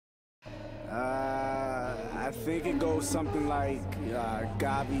I think it goes something like,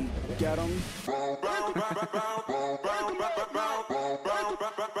 Gabi, get 'em. Boy,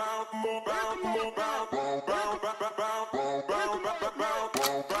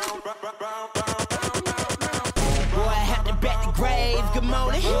 I have to back the grave, good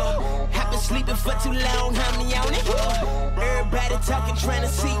morning. I've been sleeping for too long, I'm on it. Everybody talking, trying to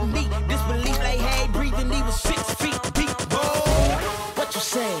see me. Disbelief like, hey, breathing, he was 6 feet deep. Whoa, what you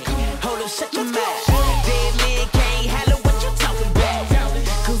say? Hold up, shut your mouth. Dead man can't holler, what you talking about?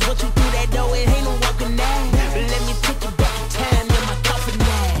 Cause once you through that door, it ain't no walking now. Let me take you back in time, in my coffin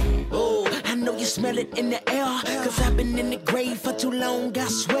now. Oh, I know you smell it in the air. Cause I've been in the grave for too long, I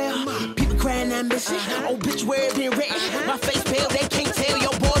swear. People crying, I miss it. Oh, bitch, where it been written? My face pale, they can't tell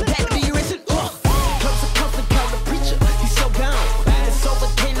your